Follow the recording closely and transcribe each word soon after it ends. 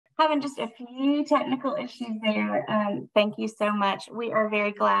having just a few technical issues there. Thank you so much. We are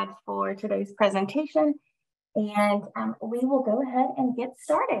very glad for today's presentation, and we will go ahead and get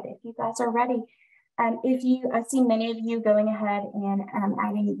started if you guys are ready. I see many of you going ahead and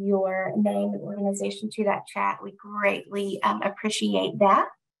adding your name and organization to that chat. We greatly appreciate that.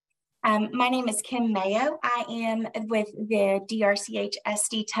 My name is Kim Mayo. I am with the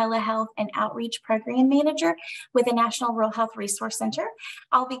DRCHSD Telehealth and Outreach Program Manager with the National Rural Health Resource Center.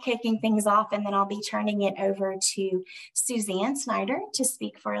 I'll be kicking things off, and then I'll be turning it over to Suzanne Snyder to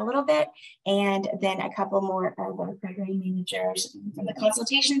speak for a little bit, and then a couple more of our program managers from the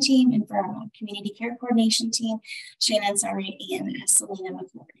consultation team and from our community care coordination team, Shannon Sorry and Selena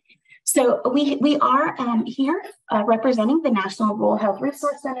McCord. So we are here representing the National Rural Health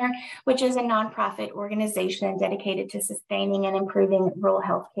Resource Center, which is a nonprofit organization dedicated to sustaining and improving rural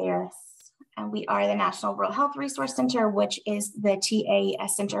health care. And we are the National Rural Health Resource Center, which is the TA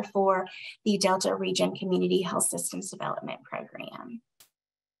Center for the Delta Region Community Health Systems Development Program.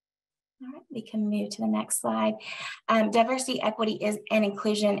 All right, we can move to the next slide. Diversity, equity, and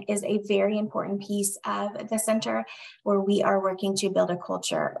inclusion is a very important piece of the center, where we are working to build a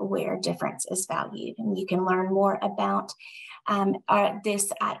culture where difference is valued. And you can learn more about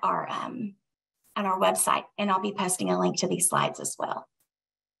this at our website, and I'll be posting a link to these slides as well.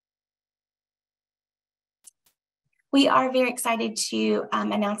 We are very excited to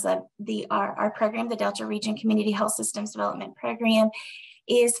announce that our program, the Delta Region Community Health Systems Development Program,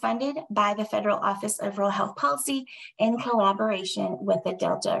 is funded by the Federal Office of Rural Health Policy in collaboration with the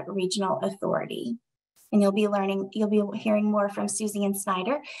Delta Regional Authority. And you'll be hearing more from Suzanne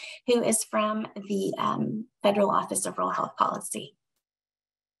Snyder, who is from the Federal Office of Rural Health Policy.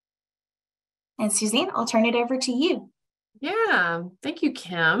 And Suzanne, I'll turn it over to you. Yeah, thank you,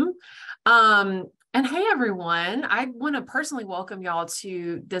 Kim. And hey, everyone, I want to personally welcome y'all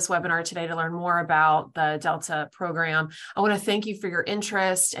to this webinar today to learn more about the Delta program. I want to thank you for your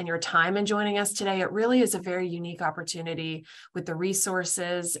interest and your time in joining us today. It really is a very unique opportunity with the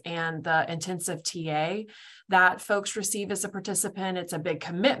resources and the intensive TA that folks receive as a participant. It's a big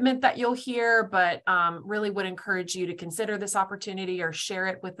commitment that you'll hear, but really would encourage you to consider this opportunity or share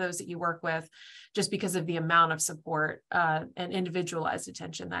it with those that you work with, just because of the amount of support and individualized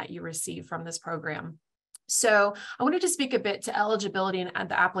attention that you receive from this program. So I wanted to speak a bit to eligibility and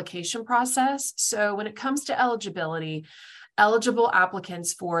the application process. So when it comes to eligibility, eligible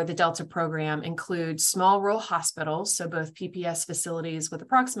applicants for the Delta program include small rural hospitals, so both PPS facilities with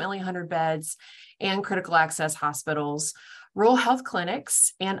approximately 100 beds and critical access hospitals, rural health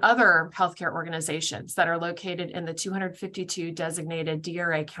clinics, and other healthcare organizations that are located in the 252 designated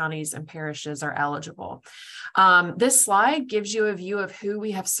DRA counties and parishes are eligible. This slide gives you a view of who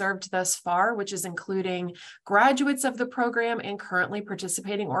we have served thus far, which is including graduates of the program and currently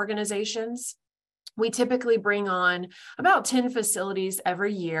participating organizations. We typically bring on about 10 facilities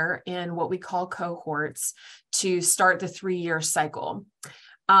every year in what we call cohorts to start the 3-year cycle.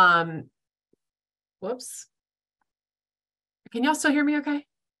 Whoops. Can y'all still hear me okay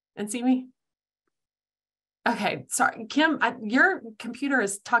and see me? Okay, sorry, Kim, your computer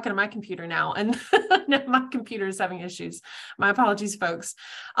is talking to my computer now, and my computer is having issues. My apologies, folks.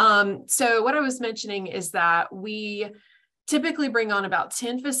 So what I was mentioning is that we typically bring on about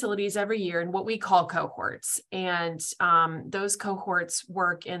 10 facilities every year in what we call cohorts. And those cohorts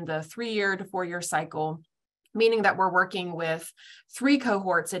work in the 3-year to 4-year cycle, meaning that we're working with 3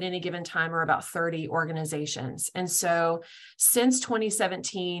 cohorts at any given time, or about 30 organizations. And so since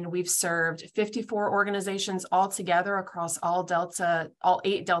 2017, we've served 54 organizations altogether across all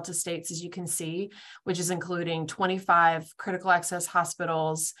 8 Delta states, as you can see, which is including 25 critical access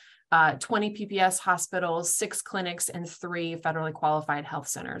hospitals, 20 PPS hospitals, 6 clinics, and 3 federally qualified health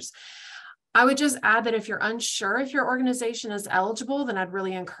centers. I would just add that if you're unsure if your organization is eligible, then I'd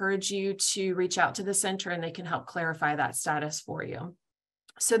really encourage you to reach out to the center, and they can help clarify that status for you.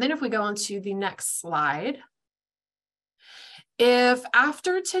 So then if we go on to the next slide, if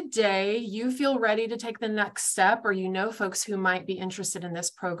after today you feel ready to take the next step, or you know folks who might be interested in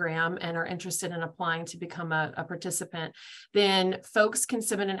this program and are interested in applying to become a participant, then folks can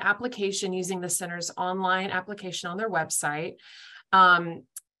submit an application using the center's online application on their website.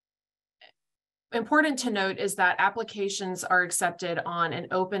 Important to note is that applications are accepted on an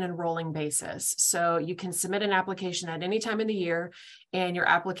open and rolling basis. So you can submit an application at any time in the year, and your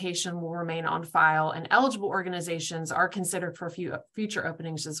application will remain on file, and eligible organizations are considered for future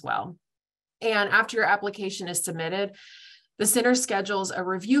openings as well. And after your application is submitted, The center schedules a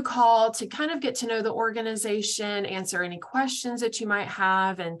review call to kind of get to know the organization, answer any questions that you might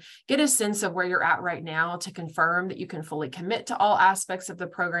have, and get a sense of where you're at right now to confirm that you can fully commit to all aspects of the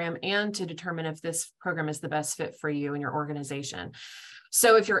program and to determine if this program is the best fit for you and your organization.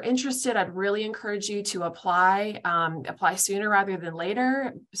 So if you're interested, I'd really encourage you to apply sooner rather than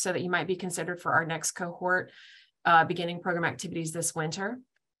later so that you might be considered for our next cohort beginning program activities this winter.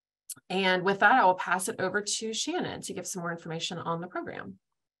 And with that, I will pass it over to Shannon to give some more information on the program.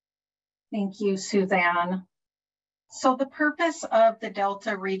 Thank you, Suzanne. So the purpose of the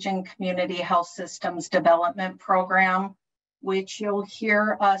Delta Region Community Health Systems Development Program, which you'll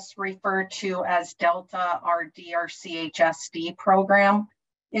hear us refer to as Delta, our DRCHSD program,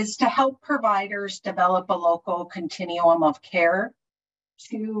 is to help providers develop a local continuum of care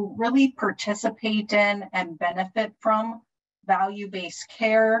to really participate in and benefit from value-based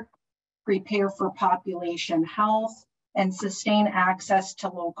care, prepare for population health, and sustain access to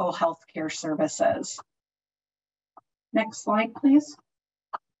local healthcare services. Next slide, please.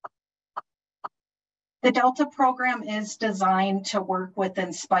 The Delta program is designed to work with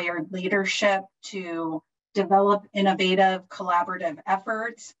inspired leadership to develop innovative collaborative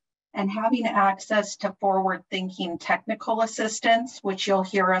efforts and having access to forward-thinking technical assistance, which you'll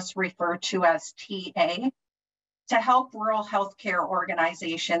hear us refer to as TA, to help rural healthcare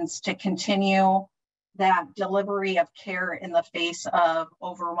organizations to continue that delivery of care in the face of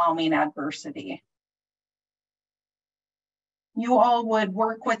overwhelming adversity. You all would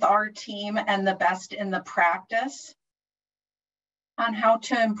work with our team and the best in the practice on how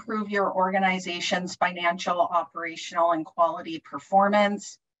to improve your organization's financial, operational, and quality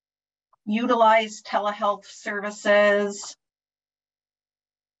performance, utilize telehealth services,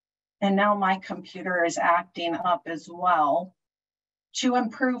 and now my computer is acting up as well, to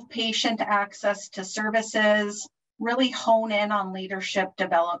improve patient access to services, really hone in on leadership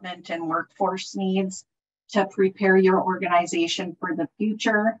development and workforce needs to prepare your organization for the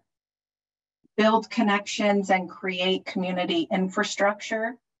future, build connections and create community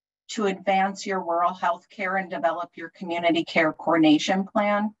infrastructure to advance your rural healthcare and develop your community care coordination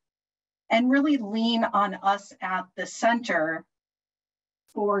plan, and really lean on us at the center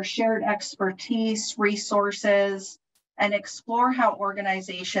for shared expertise, resources, and explore how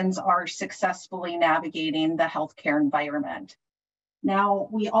organizations are successfully navigating the healthcare environment. Now,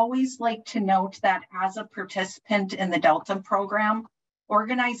 we always like to note that as a participant in the Delta program,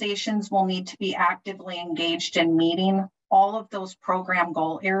 organizations will need to be actively engaged in meeting all of those program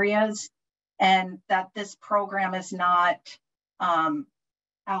goal areas, and that this program is not a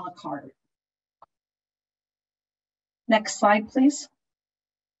la carte. Next slide, please.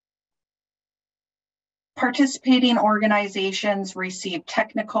 Participating organizations receive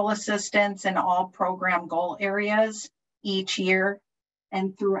technical assistance in all program goal areas each year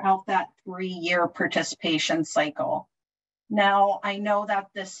and throughout that 3-year participation cycle. Now, I know that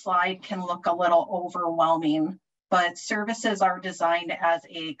this slide can look a little overwhelming, but services are designed as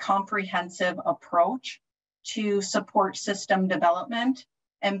a comprehensive approach to support system development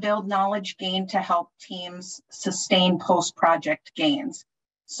and build knowledge gain to help teams sustain post-project gains.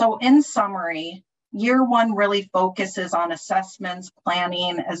 So in summary, year 1 really focuses on assessments,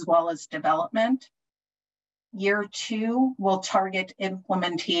 planning, as well as development. Year 2 will target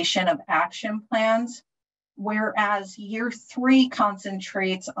implementation of action plans, whereas year 3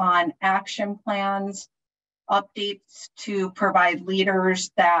 concentrates on action plans, updates to provide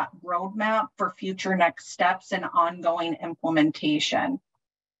leaders that roadmap for future next steps and ongoing implementation.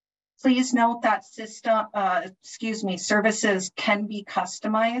 Please note that services can be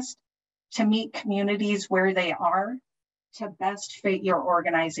customized to meet communities where they are to best fit your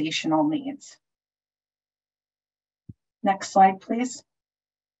organizational needs. Next slide, please.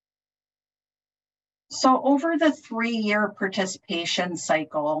 So over the 3-year participation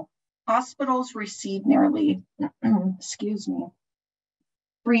cycle, hospitals receive nearly,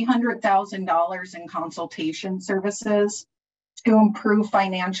 $300,000 in consultation services to improve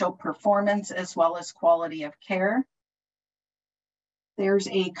financial performance as well as quality of care. There's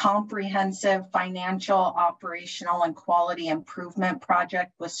a comprehensive financial, operational, and quality improvement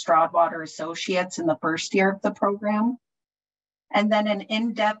project with Stroudwater Associates in the first year of the program. And then an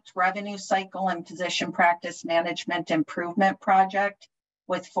in-depth revenue cycle and physician practice management improvement project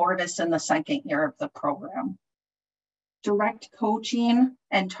with Fortis in the second year of the program. Direct coaching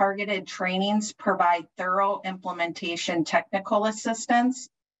and targeted trainings provide thorough implementation technical assistance,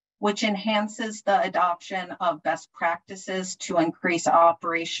 which enhances the adoption of best practices to increase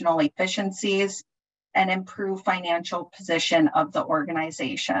operational efficiencies and improve financial position of the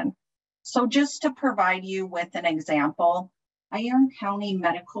organization. So just to provide you with an example, Iron County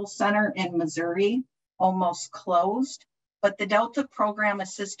Medical Center in Missouri almost closed, but the Delta program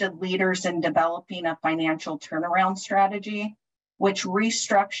assisted leaders in developing a financial turnaround strategy, which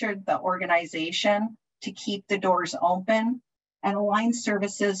restructured the organization to keep the doors open and align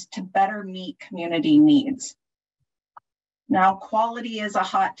services to better meet community needs. Now, quality is a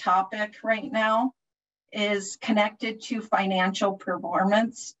hot topic right now, is connected to financial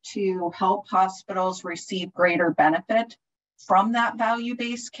performance to help hospitals receive greater benefit from that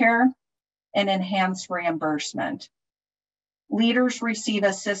value-based care and enhance reimbursement. Leaders receive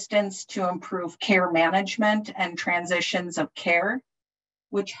assistance to improve care management and transitions of care,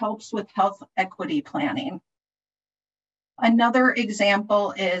 which helps with health equity planning. Another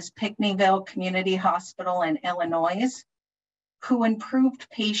example is Pinckneyville Community Hospital in Illinois, who improved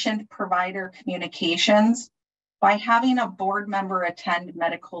patient-provider communications by having a board member attend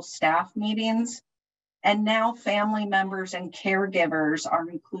medical staff meetings, and now family members and caregivers are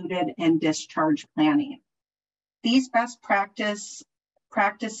included in discharge planning. These best practices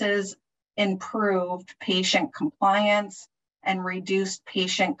improved patient compliance and reduced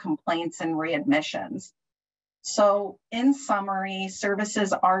patient complaints and readmissions. So in summary,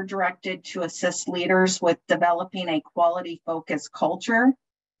 services are directed to assist leaders with developing a quality-focused culture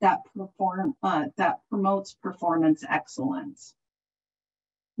that promotes performance excellence.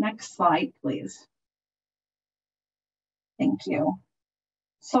 Next slide, please. Thank you.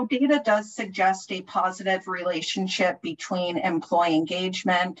 So data does suggest a positive relationship between employee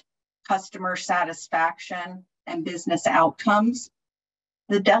engagement, customer satisfaction, and business outcomes.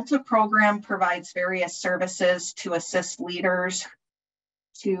 The Delta program provides various services to assist leaders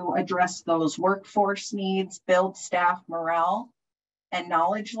to address those workforce needs, build staff morale and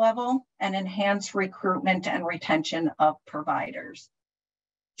knowledge level, and enhance recruitment and retention of providers.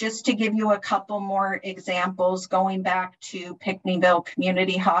 Just to give you a couple more examples, going back to Pinckneyville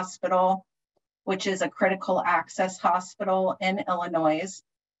Community Hospital, which is a critical access hospital in Illinois.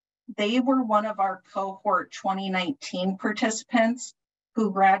 They were one of our cohort 2019 participants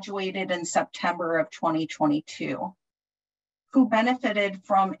who graduated in September of 2022, who benefited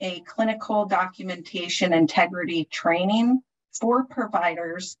from a clinical documentation integrity training for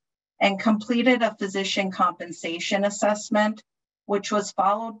providers and completed a physician compensation assessment, which was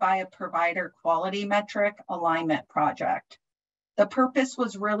followed by a provider quality metric alignment project. The purpose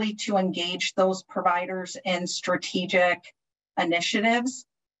was really to engage those providers in strategic initiatives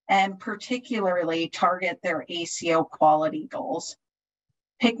and particularly target their ACO quality goals.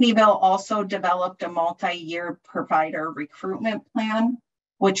 Pinckneyville also developed a multi-year provider recruitment plan,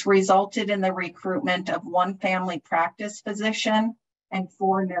 which resulted in the recruitment of 1 family practice physician and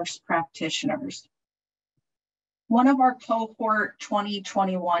 4 nurse practitioners. One of our cohort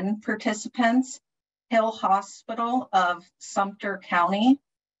 2021 participants, Hill Hospital of Sumter County,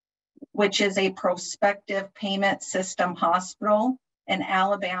 which is a prospective payment system hospital in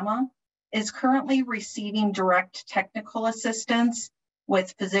Alabama, is currently receiving direct technical assistance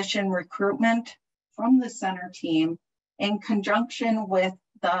with physician recruitment from the center team in conjunction with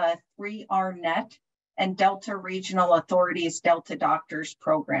the 3RNet and Delta Regional Authorities Delta Doctors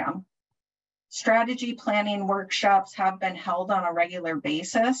Program. Strategy planning workshops have been held on a regular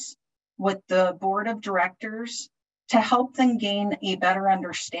basis with the board of directors to help them gain a better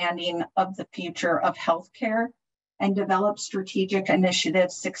understanding of the future of healthcare and develop strategic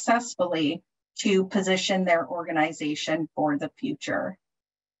initiatives successfully to position their organization for the future.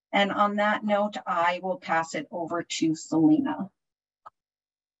 And on that note, I will pass it over to Selena.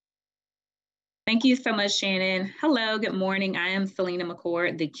 Thank you so much, Shannon. Hello, good morning. I am Selena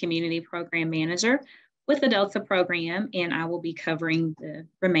McCord, the Community Program Manager with the Delta program, and I will be covering the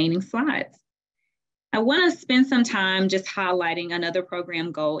remaining slides. I want to spend some time just highlighting another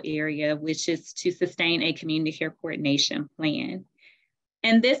program goal area, which is to sustain a community care coordination plan.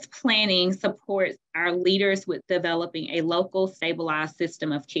 And this planning supports our leaders with developing a local stabilized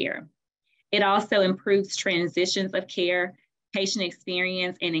system of care. It also improves transitions of care, patient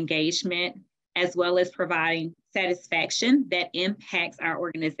experience and engagement, as well as providing satisfaction that impacts our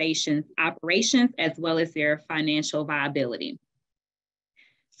organization's operations as well as their financial viability.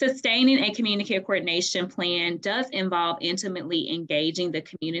 Sustaining a community care coordination plan does involve intimately engaging the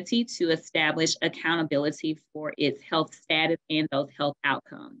community to establish accountability for its health status and those health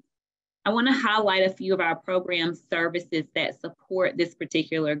outcomes. I want to highlight a few of our program services that support this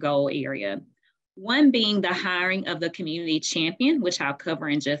particular goal area. One being the hiring of the community champion, which I'll cover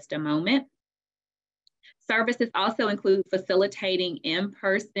in just a moment. Services also include facilitating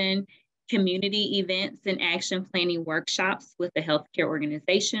in-person community events and action planning workshops with the healthcare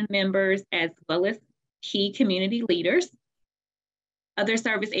organization members, as well as key community leaders. Other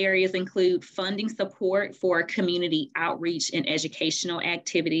service areas include funding support for community outreach and educational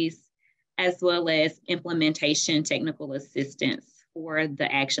activities, as well as implementation technical assistance for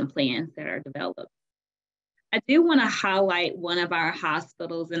the action plans that are developed. I do want to highlight one of our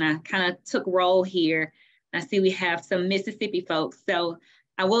hospitals, and I kind of took roll here. I see we have some Mississippi folks. So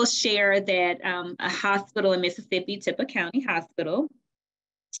I will share that a hospital in Mississippi, Tippah County Hospital,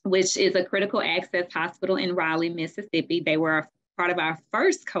 which is a critical access hospital in Raleigh, Mississippi. They were part of our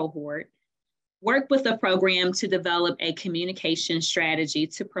first cohort, worked with the program to develop a communication strategy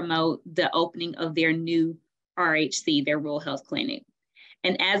to promote the opening of their new RHC, their rural health clinic.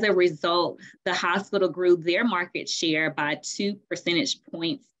 And as a result, the hospital grew their market share by 2 percentage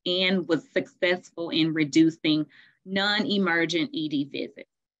points and was successful in reducing non-emergent ED visits.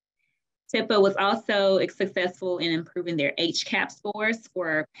 Tippah was also successful in improving their HCAHPS scores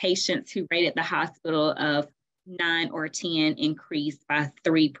for patients who rated the hospital of 9 or 10, increased by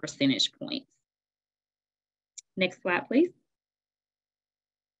 3 percentage points. Next slide, please.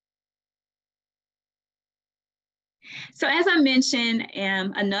 So as I mentioned,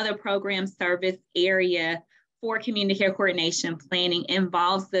 another program service area for community care coordination planning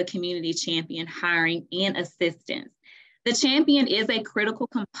involves the community champion hiring and assistance. The champion is a critical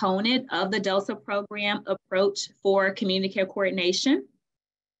component of the Delta program approach for community care coordination.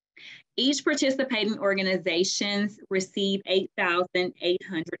 Each participating organizations receive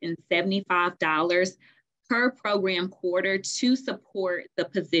 $8,875 per program quarter to support the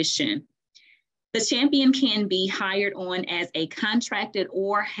position. The champion can be hired on as a contracted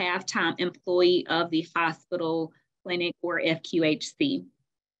or half-time employee of the hospital, clinic, or FQHC.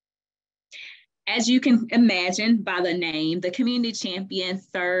 As you can imagine by the name, the community champion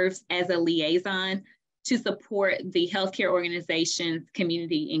serves as a liaison to support the healthcare organization's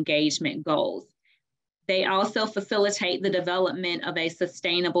community engagement goals. They also facilitate the development of a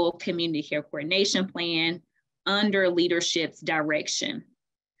sustainable community care coordination plan under leadership's direction.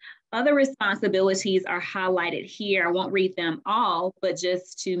 Other responsibilities are highlighted here. I won't read them all, but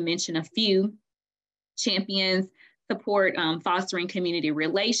just to mention a few. Champions support fostering community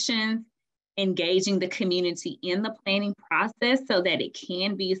relations, engaging the community in the planning process so that it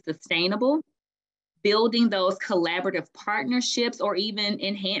can be sustainable, building those collaborative partnerships or even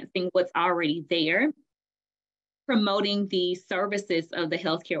enhancing what's already there, promoting the services of the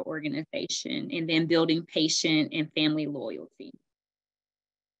healthcare organization, and then building patient and family loyalty.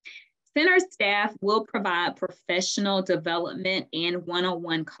 Center staff will provide professional development and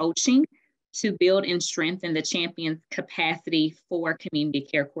one-on-one coaching to build and strengthen the champion's capacity for community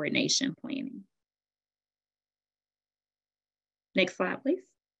care coordination planning. Next slide, please.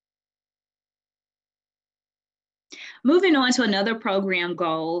 Moving on to another program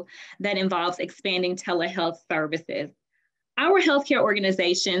goal that involves expanding telehealth services. Our healthcare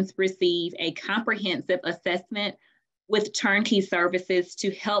organizations receive a comprehensive assessment with turnkey services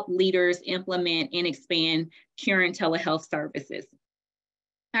to help leaders implement and expand current telehealth services.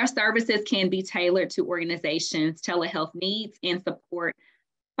 Our services can be tailored to organizations' telehealth needs and support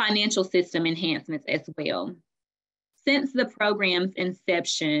financial system enhancements as well. Since the program's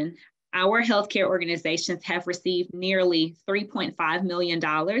inception, our healthcare organizations have received nearly $3.5 million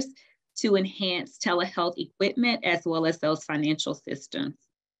to enhance telehealth equipment as well as those financial systems.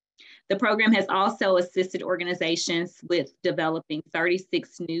 The program has also assisted organizations with developing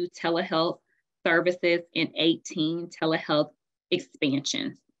 36 new telehealth services and 18 telehealth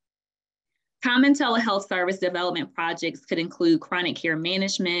expansions. Common telehealth service development projects could include chronic care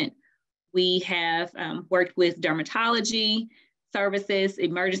management. We have worked with dermatology services,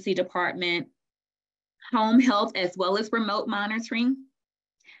 emergency department, home health, as well as remote monitoring,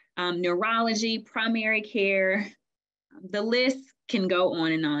 neurology, primary care. The list can go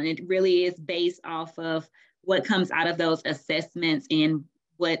on and on. It really is based off of what comes out of those assessments and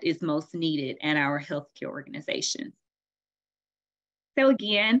what is most needed at our healthcare organizations. So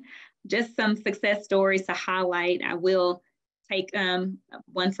again, just some success stories to highlight. I will take one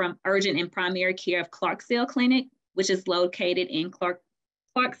from Urgent and Primary Care of Clarksdale Clinic, which is located in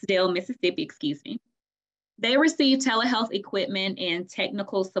Clarksdale, Mississippi, They receive telehealth equipment and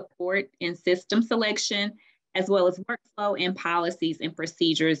technical support in system selection, as well as workflow and policies and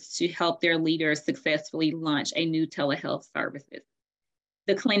procedures to help their leaders successfully launch a new telehealth services.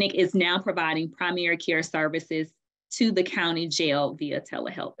 The clinic is now providing primary care services to the county jail via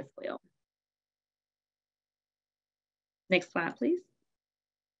telehealth as well. Next slide, please.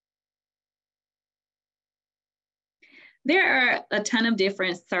 There are a ton of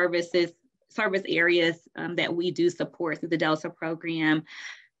different service areas that we do support through the Delta program.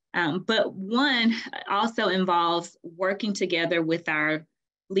 But one also involves working together with our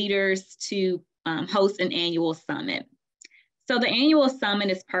leaders to host an annual summit. So the annual summit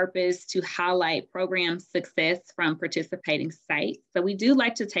is purposed to highlight program success from participating sites. So we do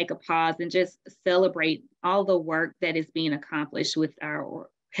like to take a pause and just celebrate all the work that is being accomplished with our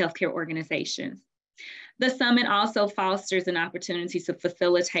healthcare organizations. The summit also fosters an opportunity to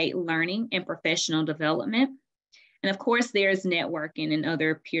facilitate learning and professional development. And of course, there's networking and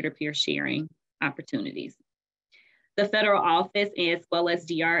other peer-to-peer sharing opportunities. The federal office, as well as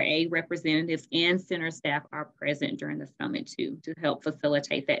DRA representatives and center staff, are present during the summit too, to help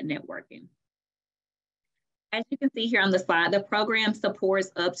facilitate that networking. As you can see here on the slide, the program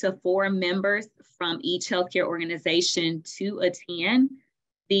supports up to 4 members from each healthcare organization to attend.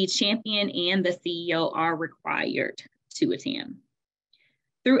 The champion and the CEO are required to attend.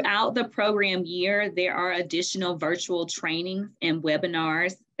 Throughout the program year, there are additional virtual trainings and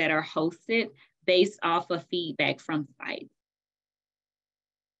webinars that are hosted based off of feedback from sites.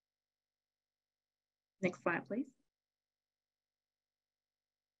 Next slide, please.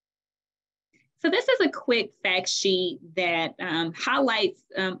 So this is a quick fact sheet that highlights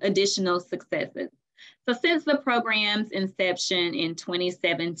additional successes. So since the program's inception in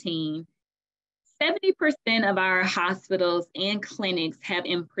 2017, 70% of our hospitals and clinics have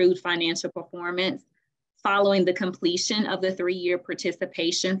improved financial performance following the completion of the 3-year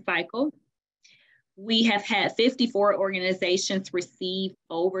participation cycle. We have had 54 organizations receive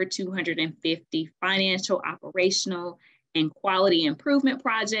over 250 financial, operational, and quality improvement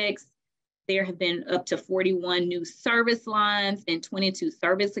projects. There have been up to 41 new service lines and 22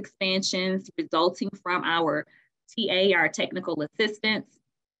 service expansions resulting from our TA, our technical assistants.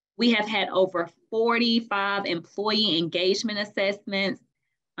 We have had over 45 employee engagement assessments,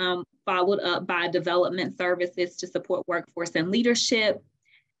 followed up by development services to support workforce and leadership.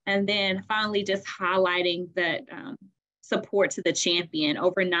 And then finally, just highlighting that support to the champion,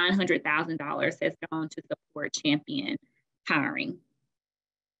 over $900,000 has gone to support champion hiring.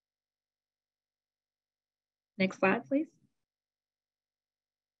 Next slide, please.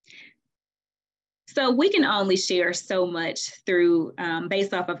 So we can only share so much through,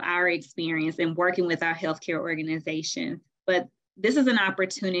 based off of our experience in working with our healthcare organizations, but this is an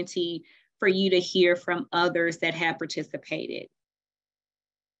opportunity for you to hear from others that have participated.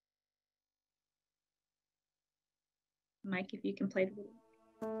 Mike, if you can play the video.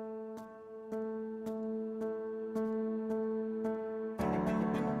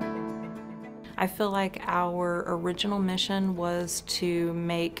 I feel like our original mission was to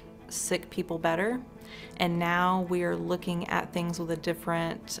make sick people better, and now we are looking at things with a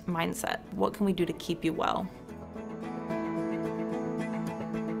different mindset. What can we do to keep you well?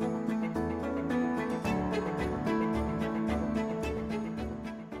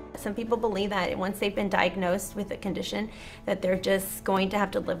 Some people believe that once they've been diagnosed with a condition, that they're just going to have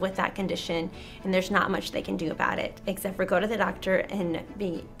to live with that condition and there's not much they can do about it, except for go to the doctor and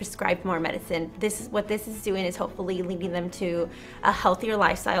be prescribed more medicine. What this is doing is hopefully leading them to a healthier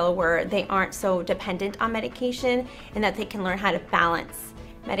lifestyle where they aren't so dependent on medication and that they can learn how to balance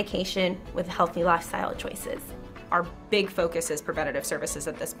medication with healthy lifestyle choices. Our big focus is preventative services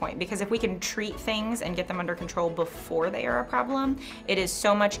at this point, because if we can treat things and get them under control before they are a problem, it is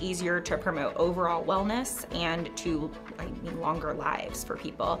so much easier to promote overall wellness and to longer lives for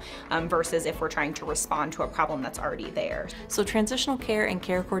people, versus if we're trying to respond to a problem that's already there. So transitional care and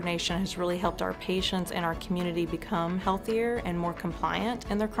care coordination has really helped our patients and our community become healthier and more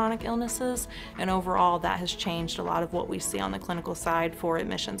compliant in their chronic illnesses, and overall that has changed a lot of what we see on the clinical side for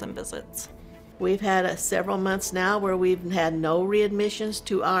admissions and visits. We've had several months now where we've had no readmissions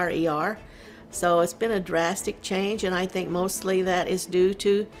to our ER. So it's been a drastic change, and I think mostly that is due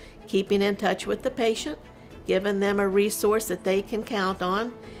to keeping in touch with the patient, giving them a resource that they can count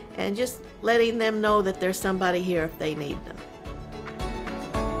on, and just letting them know that there's somebody here if they need them.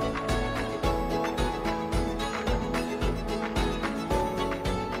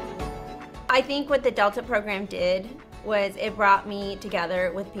 I think what the Delta program did was it brought me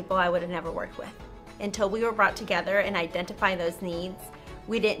together with people I would have never worked with. Until we were brought together and identify those needs,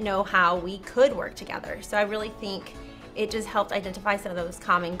 we didn't know how we could work together. So I really think it just helped identify some of those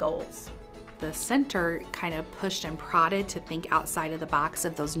common goals. The center kind of pushed and prodded to think outside of the box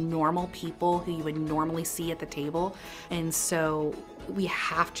of those normal people who you would normally see at the table. And so we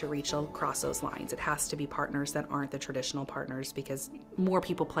have to reach across those lines. It has to be partners that aren't the traditional partners, because more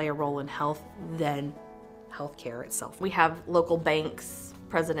people play a role in health than healthcare itself. We have local banks,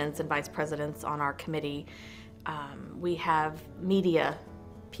 presidents and vice presidents on our committee. We have media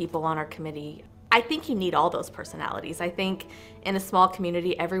people on our committee. I think you need all those personalities. I think in a small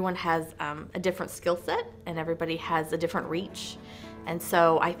community, everyone has a different skill set and everybody has a different reach. And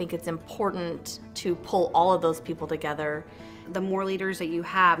so I think it's important to pull all of those people together. The more leaders that you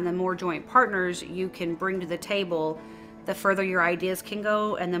have and the more joint partners you can bring to the table, the further your ideas can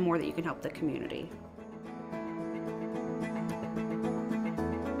go and the more that you can help the community.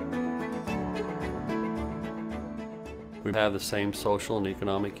 We have the same social and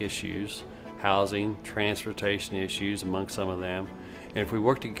economic issues, housing, transportation issues among some of them. And if we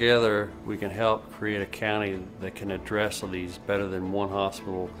work together, we can help create a county that can address these better than one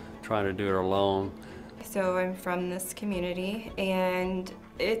hospital trying to do it alone. So I'm from this community, and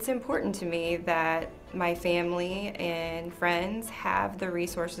it's important to me that my family and friends have the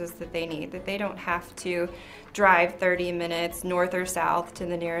resources that they need, that they don't have to drive 30 minutes north or south to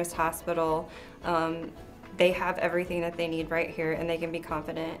the nearest hospital. They have everything that they need right here, and they can be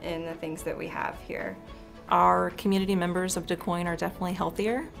confident in the things that we have here. Our community members of DuQuoin are definitely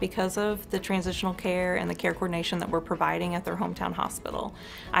healthier because of the transitional care and the care coordination that we're providing at their hometown hospital.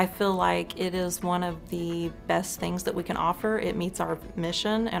 I feel like it is one of the best things that we can offer. It meets our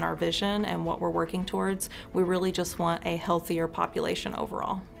mission and our vision and what we're working towards. We really just want a healthier population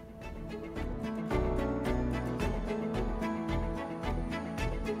overall.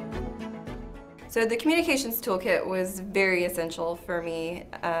 So the communications toolkit was very essential for me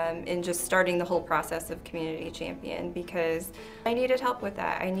in just starting the whole process of Community Champion, because I needed help with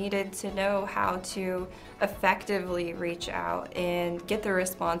that. I needed to know how to effectively reach out and get the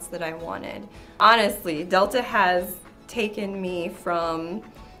response that I wanted. Honestly, Delta has taken me from,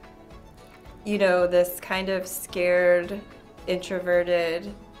 you know, this kind of scared,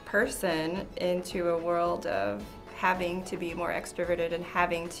 introverted person into a world of having to be more extroverted and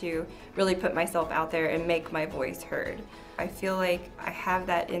having to really put myself out there and make my voice heard. I feel like I have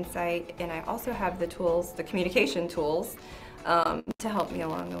that insight, and I also have the tools, the communication tools, to help me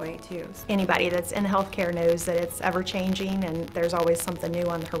along the way too. Anybody that's in healthcare knows that it's ever changing and there's always something new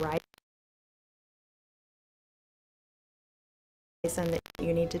on the horizon that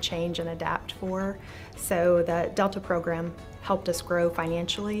you need to change and adapt for. So the Delta program helped us grow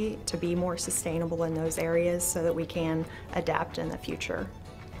financially to be more sustainable in those areas so that we can adapt in the future.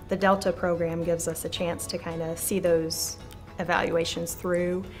 The Delta program gives us a chance to kind of see those evaluations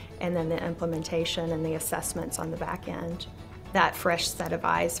through, and then the implementation and the assessments on the back end. That fresh set of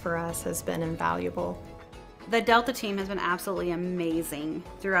eyes for us has been invaluable. The Delta team has been absolutely amazing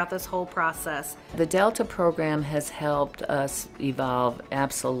throughout this whole process. The Delta program has helped us evolve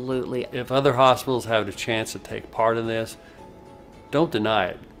absolutely. If other hospitals have the chance to take part in this, don't deny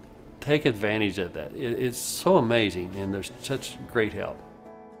it. Take advantage of that. It's so amazing, and there's such great help.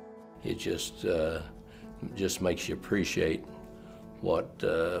 It just makes you appreciate what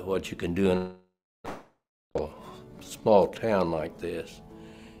you can do in a small town like this,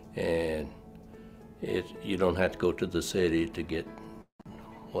 and you don't have to go to the city to get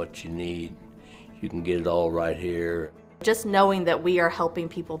what you need. You can get it all right here. Just knowing that we are helping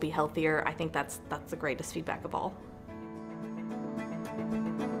people be healthier, I think that's the greatest feedback of all.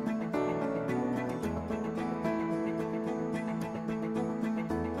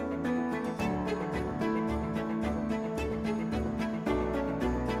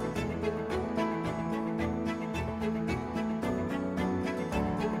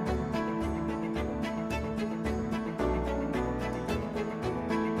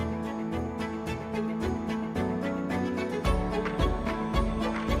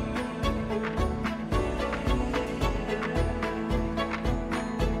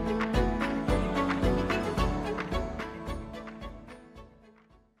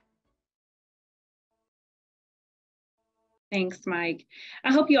 Thanks, Mike.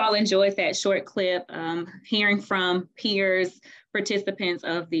 I hope you all enjoyed that short clip, hearing from peers, participants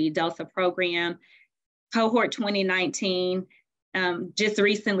of the Delta program. Cohort 2019 just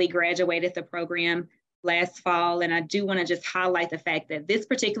recently graduated the program last fall, and I do want to just highlight the fact that this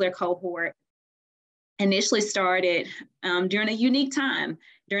particular cohort initially started during a unique time,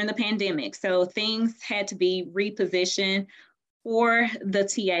 during the pandemic. So things had to be repositioned for the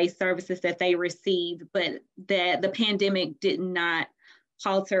TA services that they received, but that the pandemic did not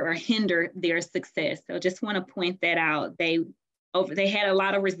halter or hinder their success. So just want to point that out. They had a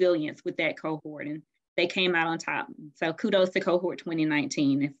lot of resilience with that cohort, and they came out on top. So kudos to cohort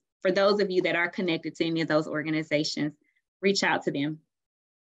 2019. If, for those of you that are connected to any of those organizations, reach out to them.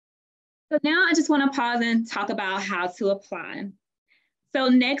 So now I just want to pause and talk about how to apply. So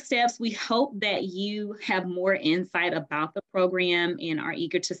next steps, we hope that you have more insight about the program and are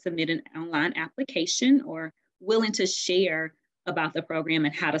eager to submit an online application or willing to share about the program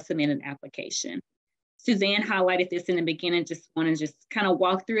and how to submit an application. Suzanne highlighted this in the beginning, just want to kind of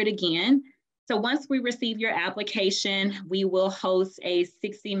walk through it again. So once we receive your application, we will host a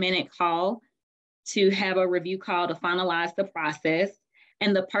 60-minute call to have a review call to finalize the process.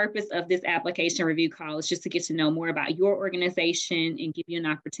 And the purpose of this application review call is just to get to know more about your organization and give you an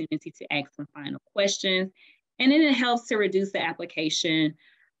opportunity to ask some final questions. And then it helps to reduce the application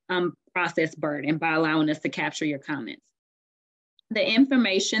process burden by allowing us to capture your comments. The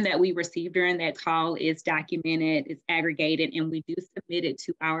information that we receive during that call is documented, it's aggregated, and we do submit it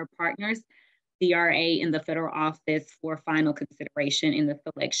to our partners, DRA in the federal office, for final consideration in the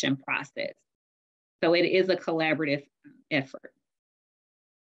selection process. So it is a collaborative effort.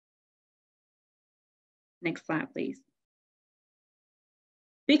 Next slide, please.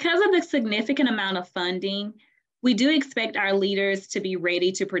 Because of the significant amount of funding, we do expect our leaders to be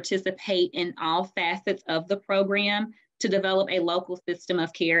ready to participate in all facets of the program to develop a local system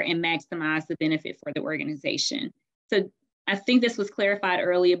of care and maximize the benefit for the organization. So I think this was clarified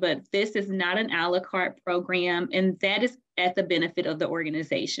earlier, but this is not an a la carte program, and that is at the benefit of the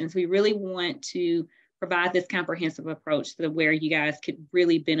organizations. We really want to provide this comprehensive approach to where you guys could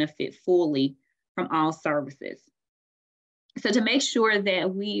really benefit fully from all services. So to make sure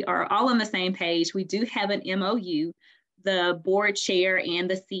that we are all on the same page, we do have an MOU. The board chair and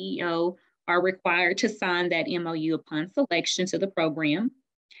the CEO are required to sign that MOU upon selection to the program.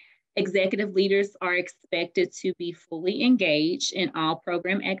 Executive leaders are expected to be fully engaged in all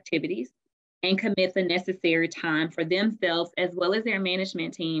program activities and commit the necessary time for themselves as well as their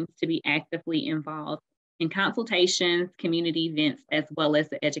management teams to be actively involved in consultations, community events, as well as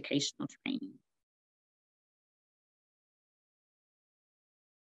the educational training.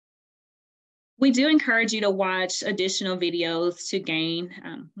 We do encourage you to watch additional videos to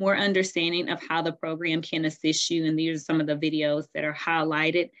gain more understanding of how the program can assist you. And these are some of the videos that are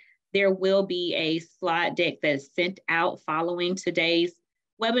highlighted. There will be a slide deck that's sent out following today's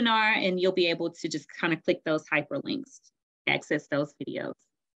webinar, and you'll be able to just kind of click those hyperlinks to access those videos.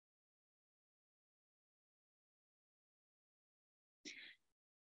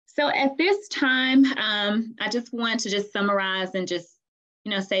 So at this time, I just want to just summarize and just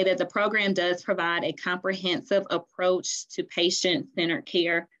say that the program does provide a comprehensive approach to patient-centered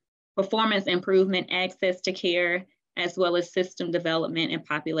care, performance improvement, access to care, as well as system development and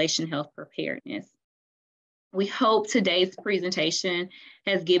population health preparedness. We hope today's presentation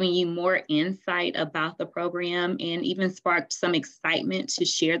has given you more insight about the program and even sparked some excitement to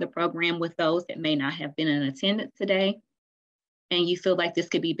share the program with those that may not have been in attendance today, and you feel like this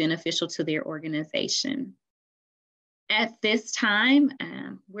could be beneficial to their organization. At this time,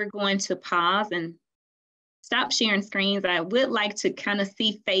 we're going to pause and stop sharing screens. I would like to kind of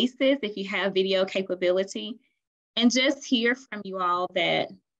see faces if you have video capability, and just hear from you all that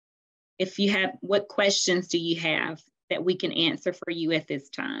if you have, what questions do you have that we can answer for you at this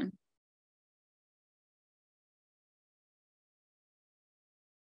time?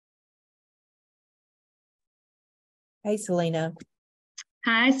 Hey, Selena.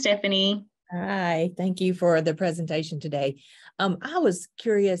 Hi, Stephanie. Hi, thank you for the presentation today. I was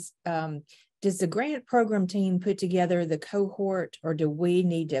curious, does the grant program team put together the cohort, or do we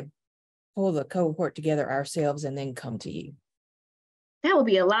need to pull the cohort together ourselves and then come to you? That would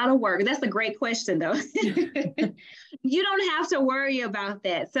be a lot of work. That's a great question, though. You don't have to worry about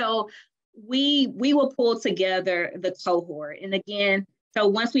that. So we will pull together the cohort. And again, so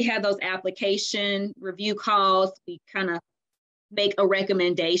once we have those application review calls, we kind of make a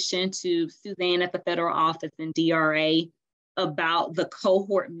recommendation to Suzanne at the federal office and DRA about the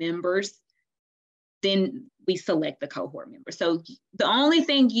cohort members. Then we select the cohort members. So the only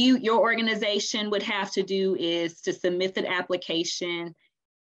thing your organization would have to do is to submit the application,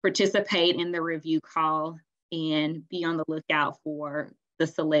 participate in the review call, and be on the lookout for the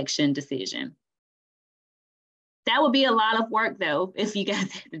selection decision. That would be a lot of work, though, if you guys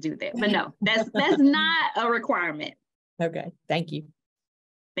had to do that. But no, that's not a requirement. Okay, thank you.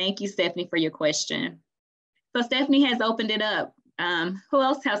 Thank you, Stephanie, for your question. So Stephanie has opened it up. Who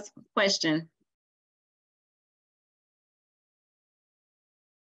else has a question?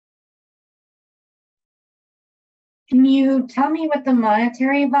 Can you tell me what the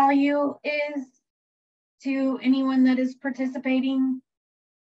monetary value is to anyone that is participating?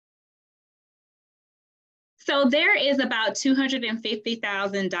 So there is about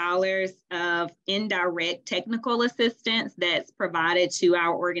 $250,000 of indirect technical assistance that's provided to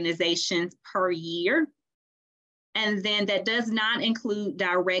our organizations per year. And then that does not include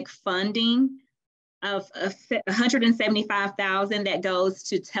direct funding of $175,000 that goes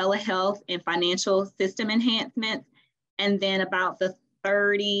to telehealth and financial system enhancements. and then about the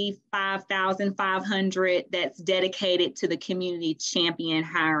 35,500 that's dedicated to the community champion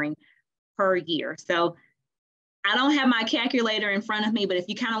hiring per year. So I don't have my calculator in front of me, but if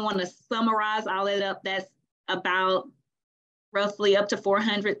you kind of want to summarize all that up, that's about roughly up to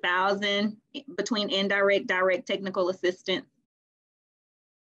 400,000 between indirect, direct technical assistance.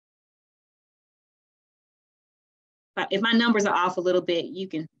 But if my numbers are off a little bit, you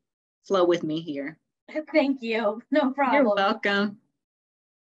can flow with me here. Thank you. No problem. You're welcome.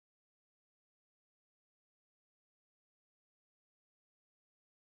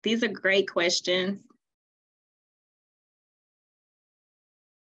 These are great questions.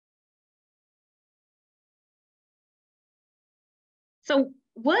 So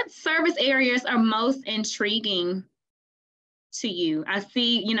what service areas are most intriguing to you? I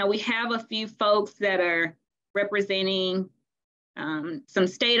see, we have a few folks that are representing some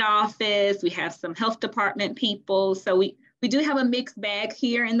state office. We have some health department people. So we do have a mixed bag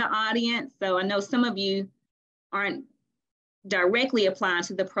here in the audience. So I know some of you aren't directly applying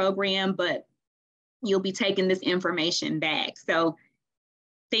to the program, but you'll be taking this information back. So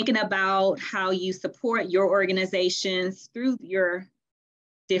thinking about how you support your organizations through your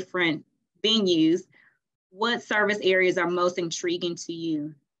different venues, what service areas are most intriguing to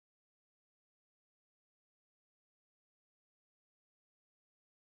you?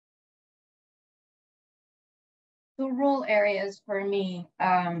 The rural areas for me,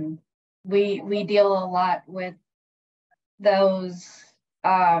 we deal a lot with those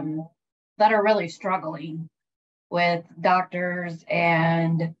that are really struggling with doctors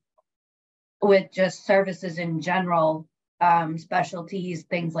and with just services in general, specialties,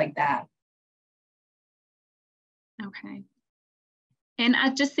 things like that. Okay. And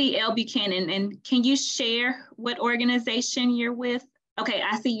I just see El Buchanan, and can you share what organization you're with? Okay,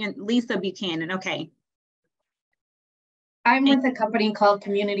 I see you, Lisa Buchanan, okay. I'm with a company called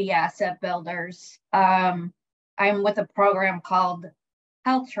Community Asset Builders. I'm with a program called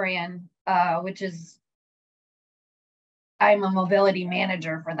HealthTran, which is, I'm a mobility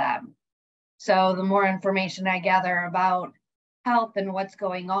manager for them. So the more information I gather about health and what's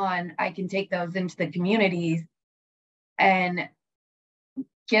going on, I can take those into the communities and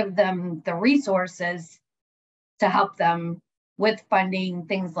give them the resources to help them with funding,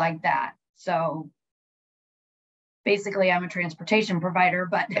 things like that. So basically I'm a transportation provider,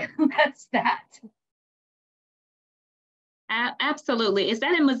 but that's that. Absolutely. Is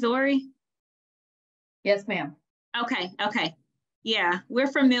that in Missouri? Yes, ma'am. Okay, okay. Yeah, we're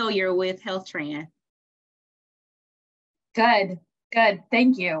familiar with HealthTran. Good, good.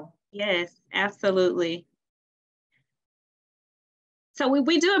 Thank you. Yes, absolutely. So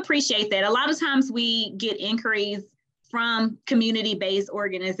we do appreciate that. A lot of times we get inquiries from community-based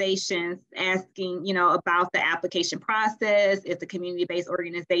organizations asking, about the application process, if the community-based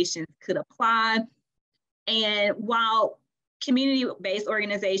organizations could apply. And while community-based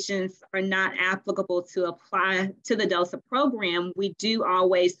organizations are not applicable to apply to the Delta program, we do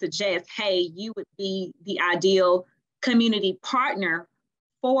always suggest, hey, you would be the ideal community partner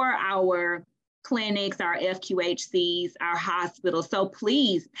for our clinics, our FQHCs, our hospitals. So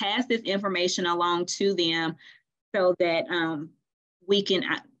please pass this information along to them so that we can,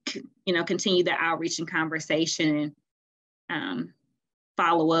 continue the outreach and conversation and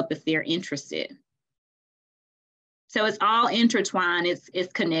follow up if they're interested. So it's all intertwined,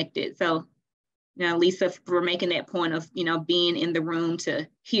 it's connected. So, Lisa, for making that point of, being in the room to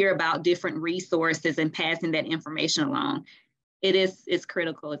hear about different resources and passing that information along, it's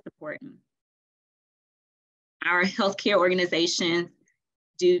critical, it's important. Our healthcare organizations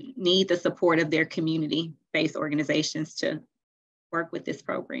do need the support of their community-based organizations to work with this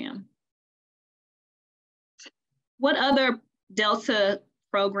program. What other Delta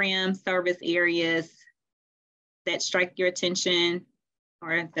program service areas that strike your attention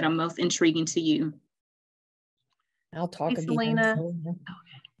or that are most intriguing to you? I'll talk again. Selena.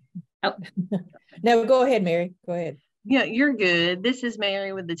 Oh. No, go ahead, Mary. Go ahead. Yeah, you're good. This is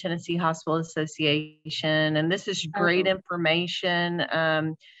Mary with the Tennessee Hospital Association, and this is great information.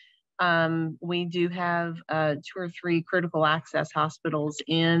 We do have 2 or 3 critical access hospitals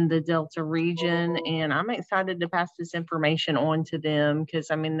in the Delta region, and I'm excited to pass this information on to them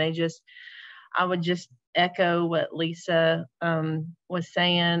because, I would just echo what Lisa was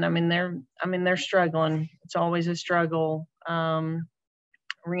saying. They're struggling. It's always a struggle.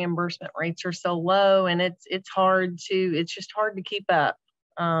 Reimbursement rates are so low, and it's just hard to keep up.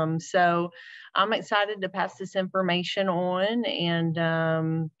 So I'm excited to pass this information on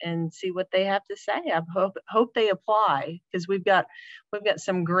and see what they have to say. I hope they apply because we've got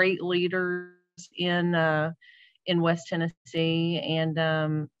some great leaders in in West Tennessee,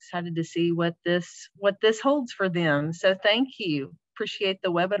 and excited to see what this holds for them. So thank you. Appreciate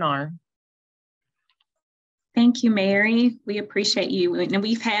the webinar. Thank you, Mary. We appreciate you. And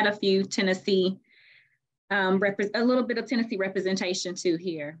we've had a few Tennessee, a little bit of Tennessee representation too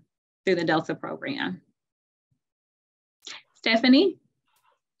here through the Delta program. Stephanie?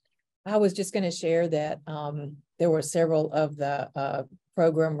 I was just going to share that there were several of the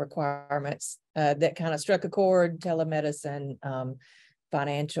program requirements that kind of struck a chord: telemedicine,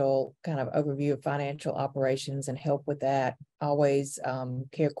 financial kind of overview of financial operations and help with that, always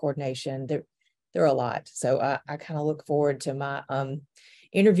care coordination. There are a lot. So I kind of look forward to my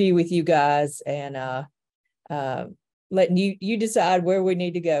interview with you guys and letting you decide where we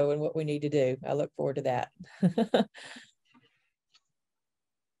need to go and what we need to do. I look forward to that.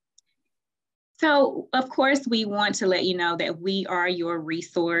 So, of course, we want to let you know that we are your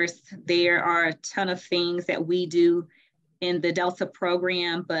resource. There are a ton of things that we do in the Delta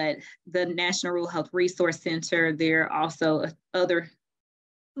program, but the National Rural Health Resource Center, there are also other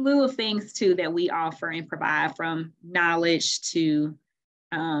slew of things too that we offer and provide, from knowledge to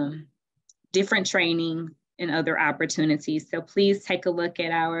different training and other opportunities. So please take a look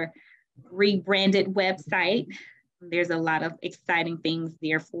at our rebranded website. There's a lot of exciting things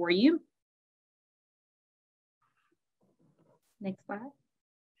there for you. Next slide.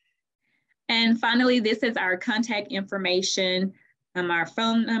 And finally, this is our contact information, our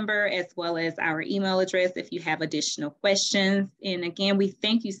phone number, as well as our email address if you have additional questions. And again, we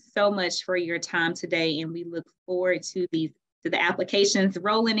thank you so much for your time today, and we look forward to the applications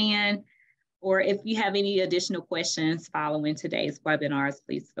rolling in. Or if you have any additional questions following today's webinars,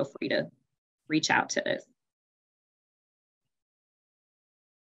 please feel free to reach out to us.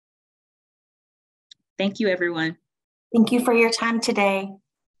 Thank you, everyone. Thank you for your time today.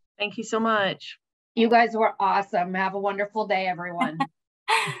 Thank you so much. You guys were awesome. Have a wonderful day, everyone.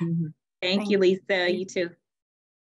 Thank you, Lisa. You too.